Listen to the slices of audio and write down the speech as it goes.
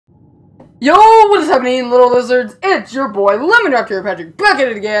Yo, what is happening, little lizards? It's your boy, LemonRaptor Patrick, back at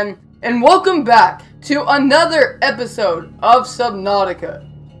it again, and welcome back to another episode of Subnautica.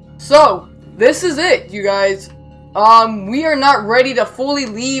 So, this is it, you guys. We are not ready to fully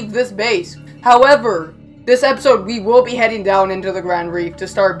leave this base. However, this episode, we will be heading down into the Grand Reef to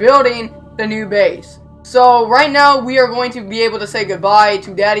start building the new base. So, right now, we are going to be able to say goodbye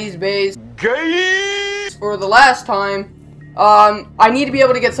to Daddy's base for the last time. I need to be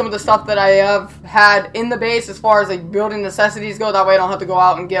able to get some of the stuff that I have had in the base as far as like building necessities go. That way I don't have to go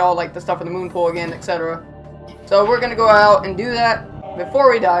out and get all like the stuff in the moon pool again, etc. So we're gonna go out and do that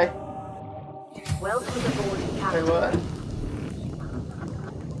before we die. Welcome aboard, Captain. Wait, what?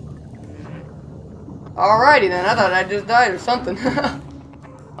 Alrighty then, I thought I just died or something.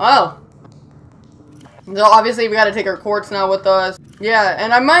 Oh. So obviously we gotta take our quartz now with us. Yeah,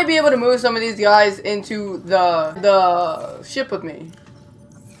 and I might be able to move some of these guys into the ship with me.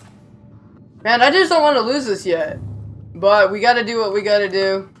 Man, I just don't want to lose this yet. But we gotta do what we gotta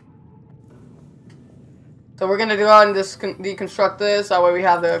do. So we're gonna go out and just deconstruct this. That way we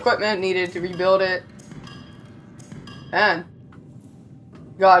have the equipment needed to rebuild it. Man.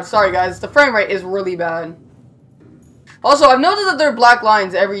 God, sorry guys. The frame rate is really bad. Also, I've noticed that there are black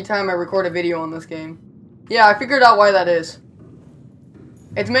lines every time I record a video on this game. Yeah, I figured out why that is.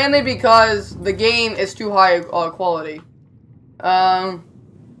 It's mainly because the game is too high quality. I'm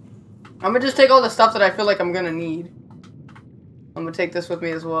gonna just take all the stuff that I feel like I'm gonna need. I'm gonna take this with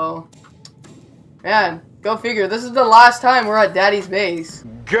me as well. Man, go figure. This is the last time we're at Daddy's base.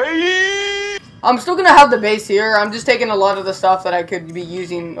 I'm still gonna have the base here. I'm just taking a lot of the stuff that I could be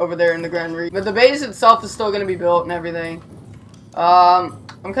using over there in the Grand Reef. But the base itself is still gonna be built and everything.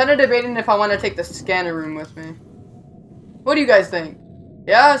 I'm kind of debating if I want to take the scanner room with me. What do you guys think?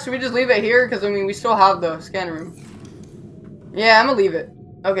 Yeah, should we just leave it here? Because, I mean, we still have the scanner room. Yeah, I'm going to leave it.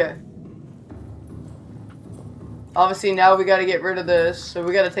 Okay. Obviously, now we got to get rid of this. So,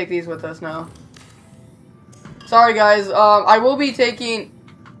 we got to take these with us now. Sorry, guys. I will be taking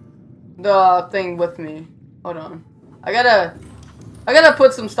the thing with me. Hold on. I gotta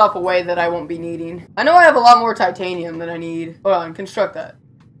put some stuff away that I won't be needing. I know I have a lot more titanium than I need. Hold on, construct that.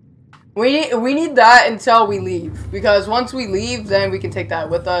 We need that until we leave. Because once we leave, then we can take that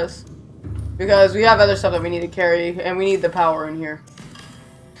with us. Because we have other stuff that we need to carry, and we need the power in here.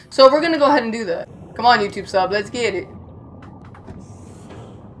 So we're gonna go ahead and do that. Come on, YouTube sub, let's get it.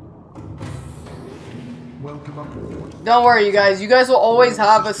 Welcome aboard. Don't worry, you guys. You guys will always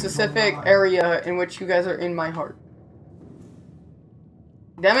have a specific area in which you guys are in my heart.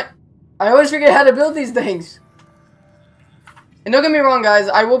 Damn it. I always forget how to build these things. And don't get me wrong, guys.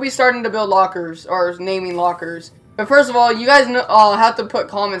 I will be starting to build lockers, or naming lockers. But first of all, you guys have to put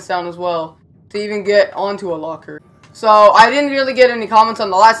comments down as well to even get onto a locker. So, I didn't really get any comments on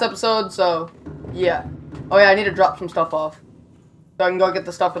the last episode, so, yeah. Oh yeah, I need to drop some stuff off. So I can go get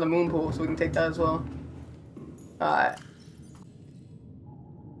the stuff for the moon pool, so we can take that as well. Alright.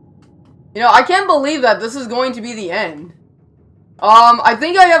 You know, I can't believe that this is going to be the end. I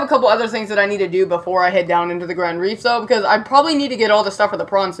think I have a couple other things that I need to do before I head down into the Grand Reef, though, because I probably need to get all the stuff for the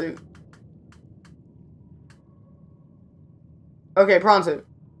prawn suit. Okay, prawn suit.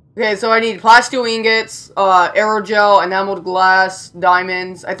 Okay, so I need plasteel ingots, aerogel, enameled glass,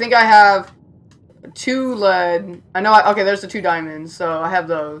 diamonds. I think I have 2 lead. Okay, there's the 2 diamonds, so I have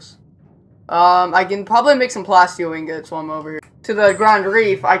those. I can probably make some plasteel ingots while I'm over here. To the Grand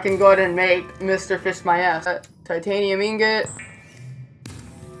Reef, I can go ahead and make Mr. Fish My Ass. Titanium ingot.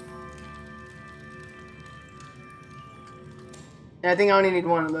 And I think I only need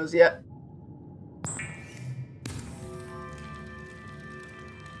 1 of those, yep.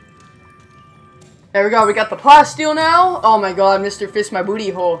 There we go, we got the plasteel now. Oh my god, Mr. Fish My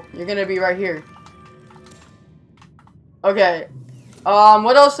Booty Hole. You're gonna be right here. Okay.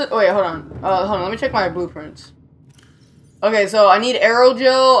 What else? Oh, wait, hold on. Hold on, let me check my blueprints. Okay, so I need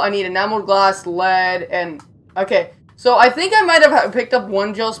aerogel, I need enameled glass, lead, and... Okay, so I think I might have picked up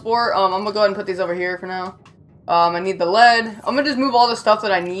 1 gel spore. I'm gonna go ahead and put these over here for now. I need the lead. I'm gonna just move all the stuff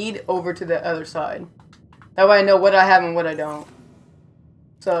that I need over to the other side. That way I know what I have and what I don't.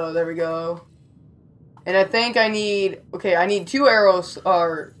 So, there we go. And I think I need... Okay, I need 2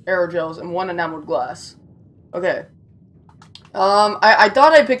 aerogels and 1 enameled glass. Okay. I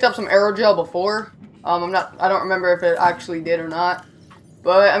thought I picked up some aerogel before. I don't remember if it actually did or not.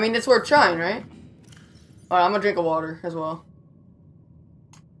 But, I mean, it's worth trying, right? Alright, I'm gonna drink a water as well.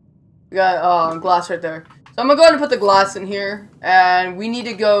 We got, glass right there. So I'm gonna go ahead and put the glass in here. And we need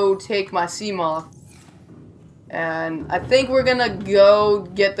to go take my sea moth. And I think we're gonna go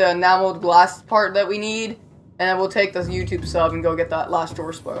get the enameled glass part that we need. And then we'll take this YouTube sub and go get that last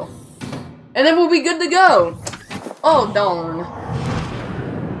drawer spoil. And then we'll be good to go. Oh, darn.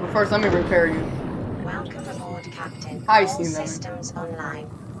 But first, let me repair you. Welcome aboard, Captain. Hi, All Seaman. systems online.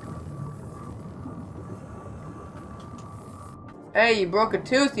 Hey, you broke a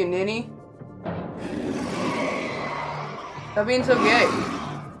tooth, you ninny. Stop being so gay.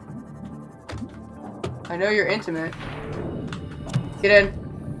 I know you're intimate. Get in.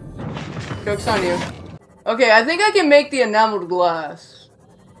 Joke's on you. Okay, I think I can make the enameled glass.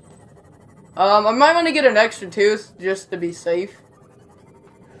 I might want to get an extra tooth just to be safe.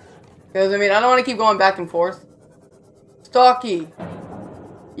 Because, I mean, I don't want to keep going back and forth. Stocky.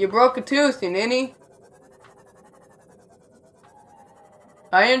 You broke a tooth, you ninny.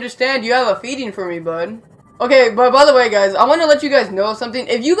 I understand you have a feeding for me, bud. Okay, but by the way, guys, I want to let you guys know something.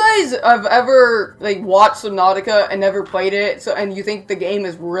 If you guys have ever, like, watched Subnautica and never played it, and you think the game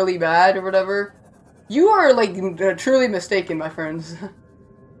is really bad or whatever, you are, like, truly mistaken, my friends.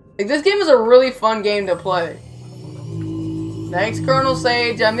 Like, this game is a really fun game to play. Thanks, Colonel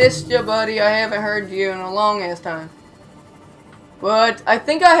Sage. I missed you, buddy. I haven't heard you in a long-ass time. But I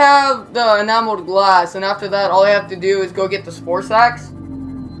think I have the enameled glass, and after that, all I have to do is go get the spore sacks.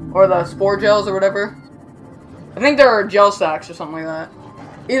 Or the spore gels or whatever. I think there are gel sacks or something like that.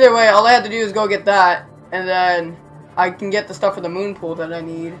 Either way, all I have to do is go get that, and then I can get the stuff for the moon pool that I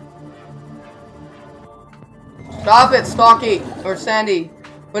need. Stop it, Stocky, or Sandy.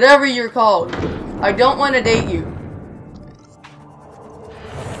 Whatever you're called. I don't want to date you.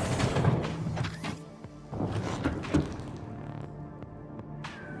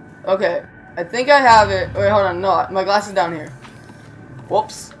 Okay, I think I have it. Wait, hold on, no, my glass is down here.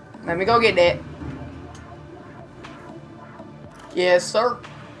 Whoops. Let me go get that. Yes, sir.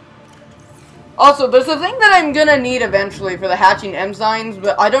 Also, there's a thing that I'm gonna need eventually for the hatching enzymes,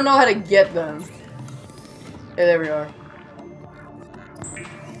 but I don't know how to get them. Yeah, there we are.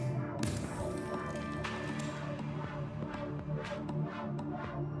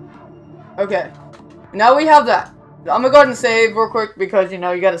 Okay. Now we have that. I'm gonna go ahead and save real quick because, you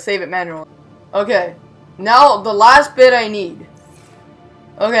know, you gotta save it manually. Okay. Now, the last bit I need.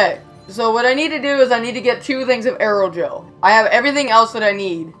 Okay. So what I need to do is I need to get 2 things of aerogel. I have everything else that I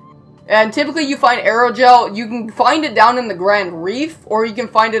need. And typically you find aerogel, you can find it down in the Grand Reef, or you can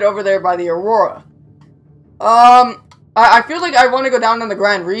find it over there by the Aurora. I feel like I want to go down in the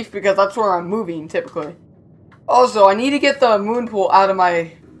Grand Reef because that's where I'm moving, typically. Also, I need to get the moon pool out of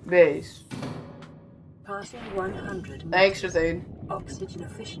my base. Passing 100. Thanks, Shazade. Oxygen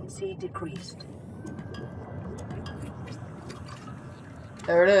efficiency decreased.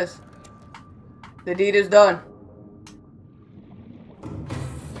 There it is. The deed is done.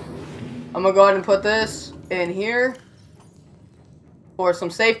 I'm gonna go ahead and put this in here for some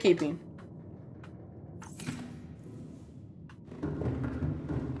safekeeping.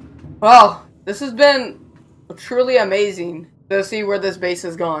 Well, this has been truly amazing to see where this base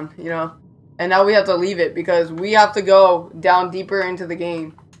has gone, you know? And now we have to leave it because we have to go down deeper into the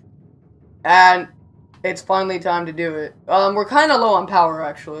game. And it's finally time to do it. We're kind of low on power,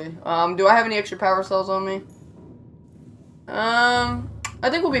 actually. Do I have any extra power cells on me? I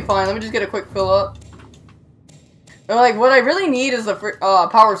think we'll be fine. Let me just get a quick fill up. But, like, what I really need is a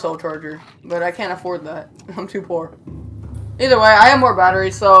power cell charger. But I can't afford that. I'm too poor. Either way, I have more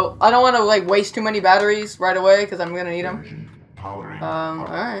batteries, so I don't want to, like, waste too many batteries right away, because I'm going to need them.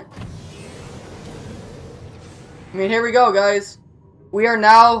 Alright. I mean, here we go, guys. We are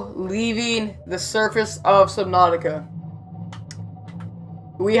now leaving the surface of Subnautica.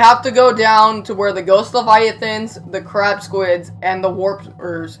 We have to go down to where the ghost leviathans, the crab squids, and the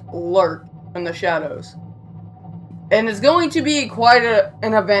warpers lurk in the shadows. And it's going to be quite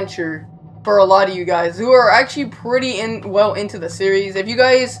an adventure for a lot of you guys who are actually pretty well into the series. If you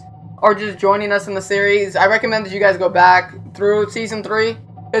guys are just joining us in the series, I recommend that you guys go back through Season 3.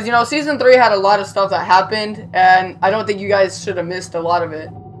 Because, you know, Season 3 had a lot of stuff that happened, and I don't think you guys should have missed a lot of it.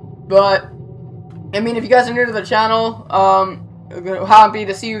 But, I mean, if you guys are new to the channel, happy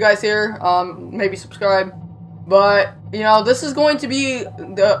to see you guys here. Maybe subscribe. But, you know, this is going to be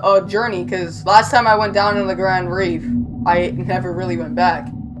a journey, because last time I went down in the Grand Reef, I never really went back.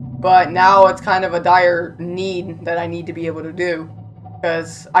 But now it's kind of a dire need that I need to be able to do,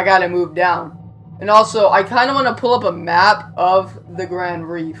 because I gotta move down. And also, I kind of want to pull up a map of the Grand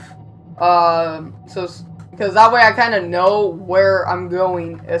Reef. Because that way I kind of know where I'm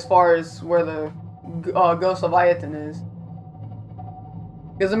going as far as where the Ghost Leviathan is.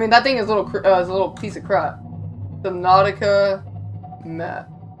 Because, I mean, that thing is a little piece of crap. Subnautica map.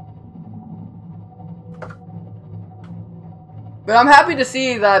 But I'm happy to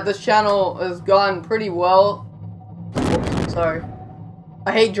see that this channel has gone pretty well. Oops, sorry.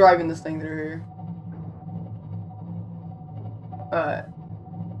 I hate driving this thing through here.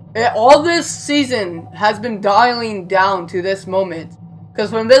 All this season has been dialing down to this moment. Because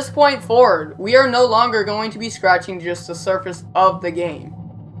from this point forward, we are no longer going to be scratching just the surface of the game.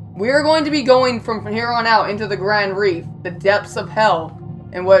 We are going to be going from here on out into the Grand Reef, the depths of hell,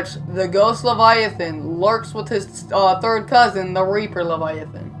 in which the Ghost Leviathan lurks with his third cousin, the Reaper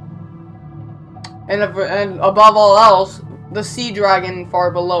Leviathan. And above all else, the Sea Dragon far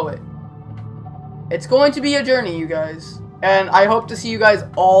below it. It's going to be a journey, you guys. And I hope to see you guys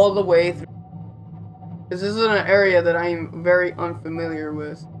all the way through. Because this is an area that I'm very unfamiliar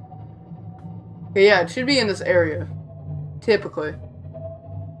with. Okay, yeah, it should be in this area. Typically.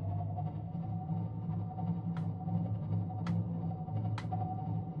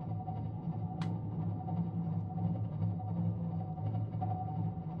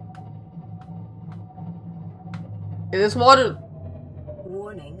 Is this water?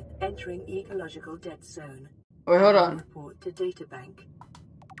 Warning, entering ecological dead zone. Wait, hold on. Report to databank.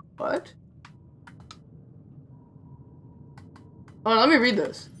 What? Hold on, let me read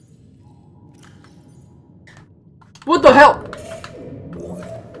this. What the hell?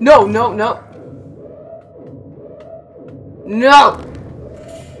 No, no, no. No!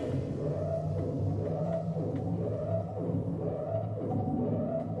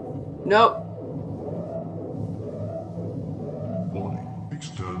 Nope. Warning,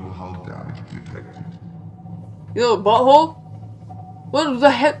 external hull damage detected. You little butthole? What the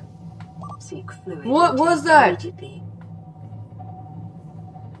heck? Seek fluid. What was that? Immediately.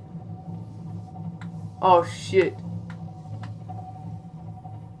 Oh shit.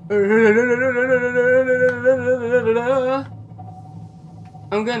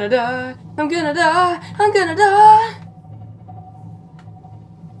 I'm gonna die. I'm gonna die. I'm gonna die.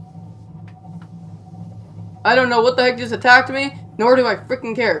 I don't know what the heck just attacked me, nor do I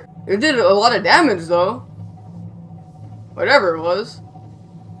freaking care. It did a lot of damage though. Whatever it was.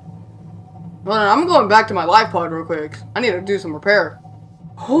 Hold on, I'm going back to my life pod real quick. I need to do some repair.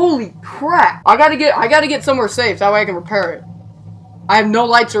 Holy crap! I gotta get somewhere safe, that way I can repair it. I have no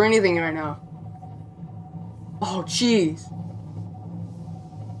lights or anything right now. Oh jeez.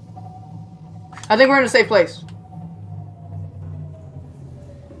 I think we're in a safe place.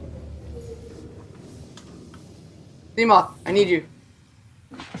 Seamoth, I need you.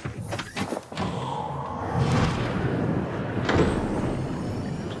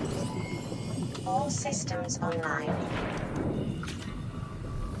 All systems online.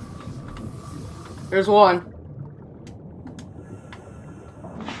 There's one.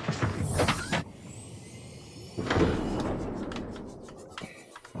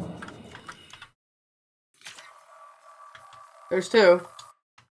 There's two.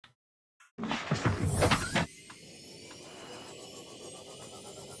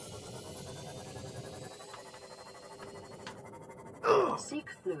 Seek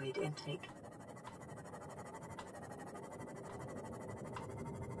fluid intake.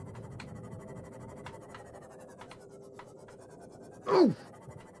 Ooh.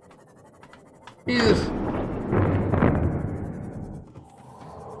 Jesus.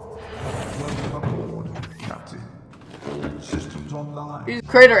 Welcome aboard, Captain. All systems online.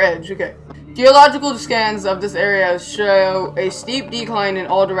 Crater edge, okay. Geological scans of this area show a steep decline in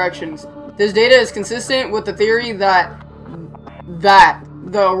all directions. This data is consistent with the theory that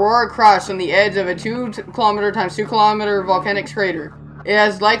the aurora crashed on the edge of a 2 kilometer times 2 kilometer volcanic crater. It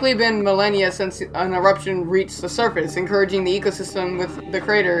has likely been millennia since an eruption reached the surface, encouraging the ecosystem with the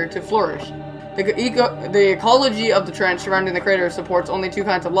crater to flourish. The ecology of the trench surrounding the crater supports only two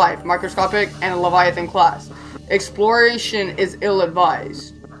kinds of life, microscopic and a Leviathan class. Exploration is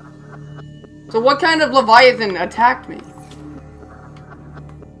ill-advised. So what kind of Leviathan attacked me?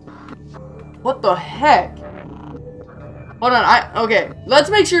 What the heck? Hold on, okay, let's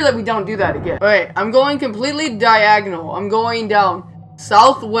make sure that we don't do that again. Wait, I'm going completely diagonal. I'm going down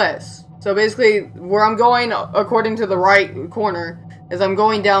southwest. So basically, where I'm going, according to the right corner, is I'm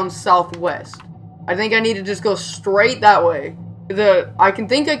going down southwest. I think I need to just go straight that way. I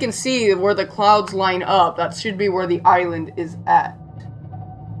can see where the clouds line up. That should be where the island is at.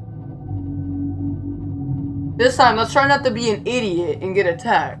 This time, let's try not to be an idiot and get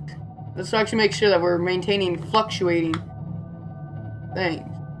attacked. Let's actually make sure that we're maintaining fluctuating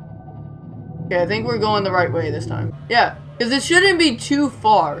things. Okay, I think we're going the right way this time. Yeah, because it shouldn't be too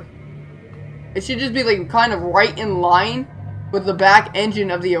far. It should just be like kind of right in line with the back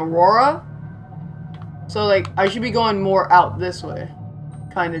engine of the Aurora. So like, I should be going more out this way.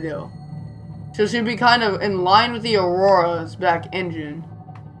 Kind of deal. So it should be kind of in line with the Aurora's back engine.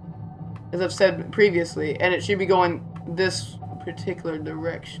 As I've said previously. And it should be going this particular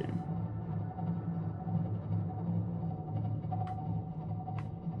direction.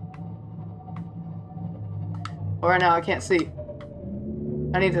 Well, right now I can't see.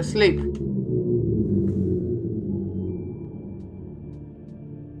 I need to sleep.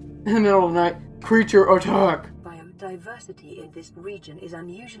 In the middle of the night, creature attack. Biodiversity in this region is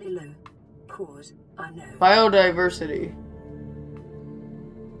unusually low. Cause unknown. Biodiversity.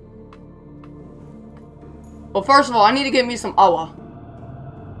 Well, first of all, I need to get me some awa.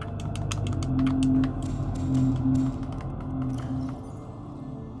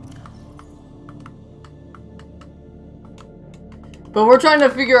 But we're trying to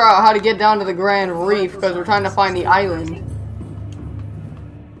figure out how to get down to the Grand Reef because we're trying to find the island.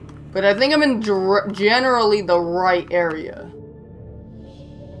 But I think I'm in generally the right area.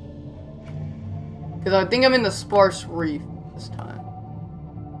 Because I think I'm in the sparse reef this time.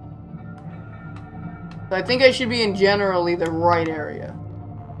 So I think I should be in generally the right area.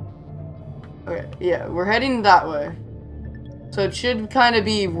 Okay, yeah, we're heading that way. So it should kind of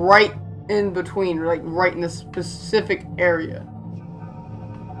be right in between, like right in the specific area.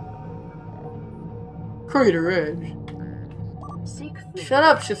 CRATER'S. Shut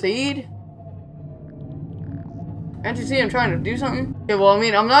up, Shahid. Can't you see I'm trying to do something? Okay, well, I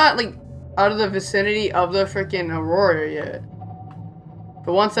mean, I'm not, like, out of the vicinity of the freaking Aurora yet.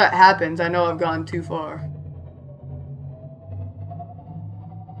 But once that happens, I know I've gone too far.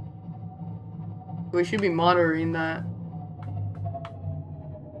 We should be monitoring that.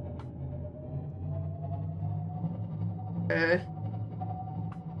 Okay.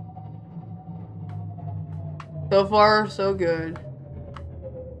 So far, so good.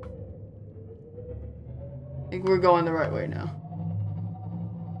 I think we're going the right way now.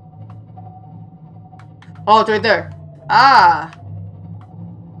 Oh, it's right there. Ah!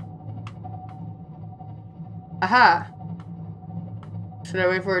 Aha! Should I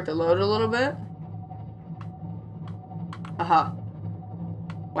wait for it to load a little bit? Aha.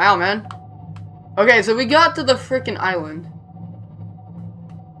 Wow, man. Okay, so we got to the freaking island.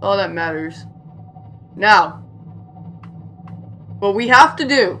 All that matters. Now, what we have to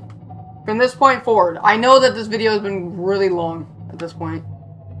do from this point forward, I know that this video has been really long at this point,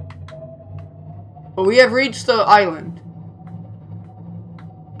 but we have reached the island.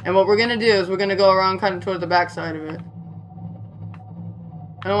 And what we're going to do is we're going to go around kind of towards the back side of it.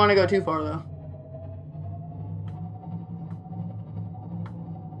 I don't want to go too far though.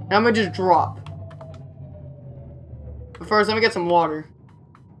 Now I'm going to just drop. But first, let me get some water.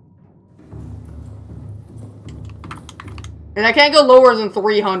 And I can't go lower than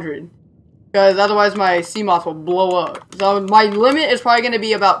 300. Because otherwise my sea moth will blow up. So my limit is probably going to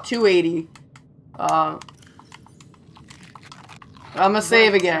be about 280. I'm going to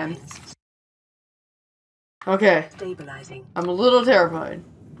save again. Okay. Stabilizing. I'm a little terrified.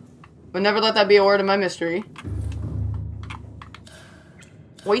 But never let that be a word in my mystery.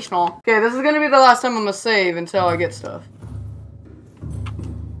 Waste all. Okay, this is going to be the last time I'm going to save until I get stuff.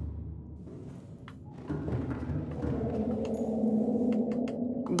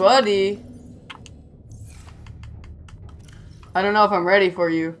 Buddy. I don't know if I'm ready for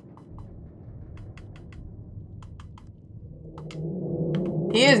you.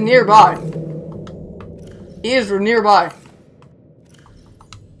 He is nearby. He is nearby.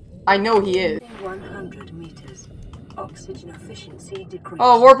 I know he is. 100 meters. Oxygen efficiency decreased.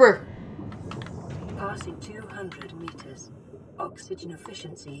 Oh, warper. Passing 200 meters. Oxygen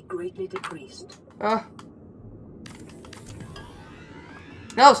efficiency greatly decreased.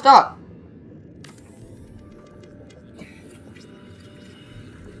 No, stop.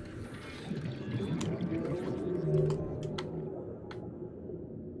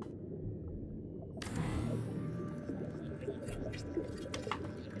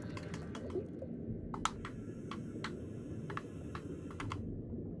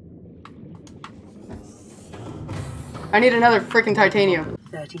 I need another freaking titanium.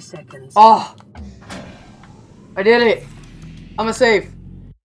 30 seconds. Oh, I did it. I'm a save.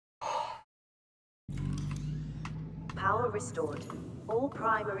 Power restored. All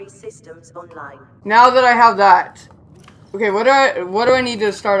primary systems online. Now that I have that, okay, what do I need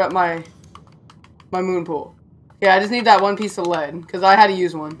to start up my moon pool? Yeah, I just need that one piece of lead because I had to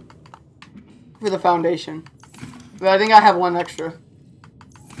use one for the foundation. But I think I have one extra.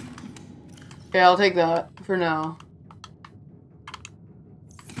 Okay, I'll take that for now.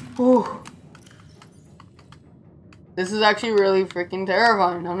 Whew. This is actually really freaking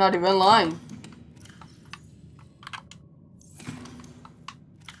terrifying. I'm not even lying.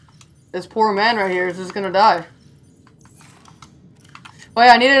 This poor man right here is just gonna die. Oh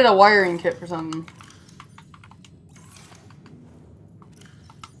yeah, I needed a wiring kit for something.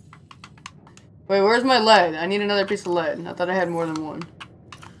 Wait, where's my lead? I need another piece of lead. I thought I had more than one.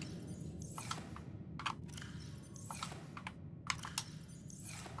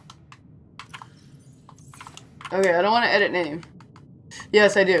 Okay, I don't want to edit name.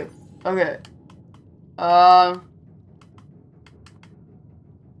 Yes, I do. Okay.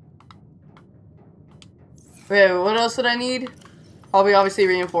 Okay, what else did I need? Probably obviously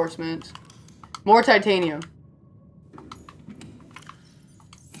reinforcements. More titanium.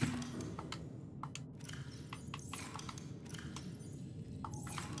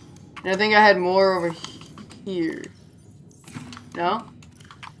 And I think I had more over here. No?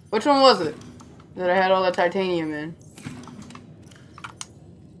 Which one was it that I had all the titanium in?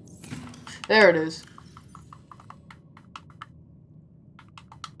 There it is.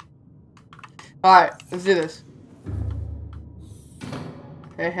 Alright, let's do this.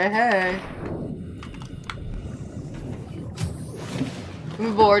 Hey, hey, hey. Come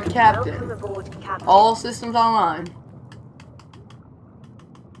aboard, Captain. Welcome aboard, Captain. All systems online.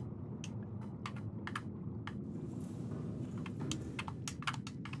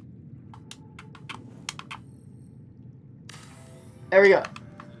 There we go.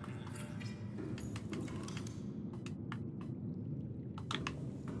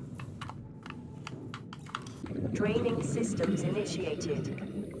 Draining systems initiated.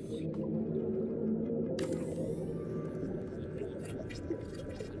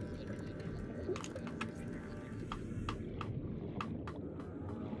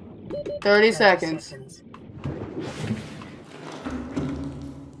 Thirty seconds.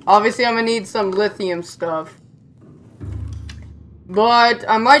 Obviously, I'm gonna need some lithium stuff. But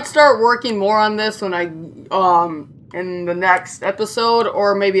I might start working more on this when I, in the next episode,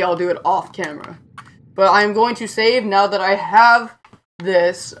 or maybe I'll do it off camera. But I'm going to save now that I have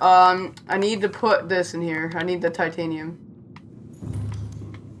this. I need to put this in here. I need the titanium.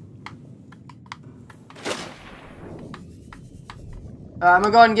 I'm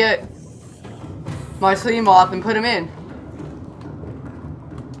gonna go ahead and get my sleeve moth and put him in.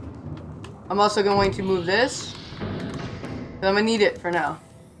 I'm also going to move this. I'm gonna need it for now.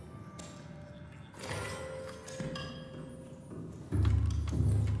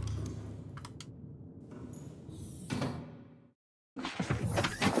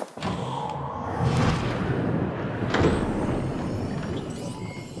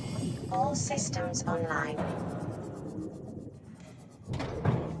 All systems online.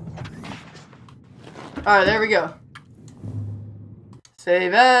 Alright, there we go.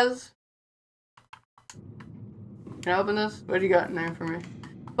 Save as. Can I open this? What do you got in there for me?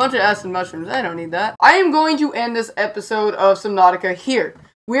 Bunch of acid mushrooms. I don't need that. I am going to end this episode of Subnautica here.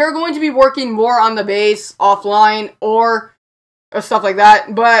 We are going to be working more on the base offline or stuff like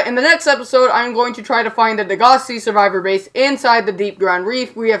that. But in the next episode, I'm going to try to find the Degassi survivor base inside the deep ground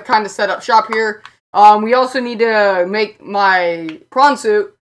reef. We have kind of set up shop here. We also need to make my prawn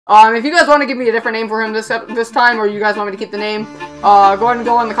suit. If you guys want to give me a different name for him this time, or you guys want me to keep the name, go ahead and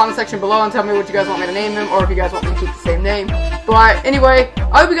go in the comment section below and tell me what you guys want me to name him, or if you guys want me to keep the same name. But anyway,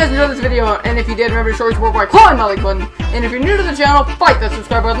 I hope you guys enjoyed this video, and if you did, remember to show your support by clawing the like button, and if you're new to the channel, fight that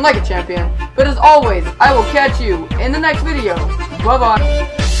subscribe button like a champion. But as always, I will catch you in the next video.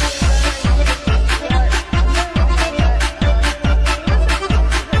 Bye-bye.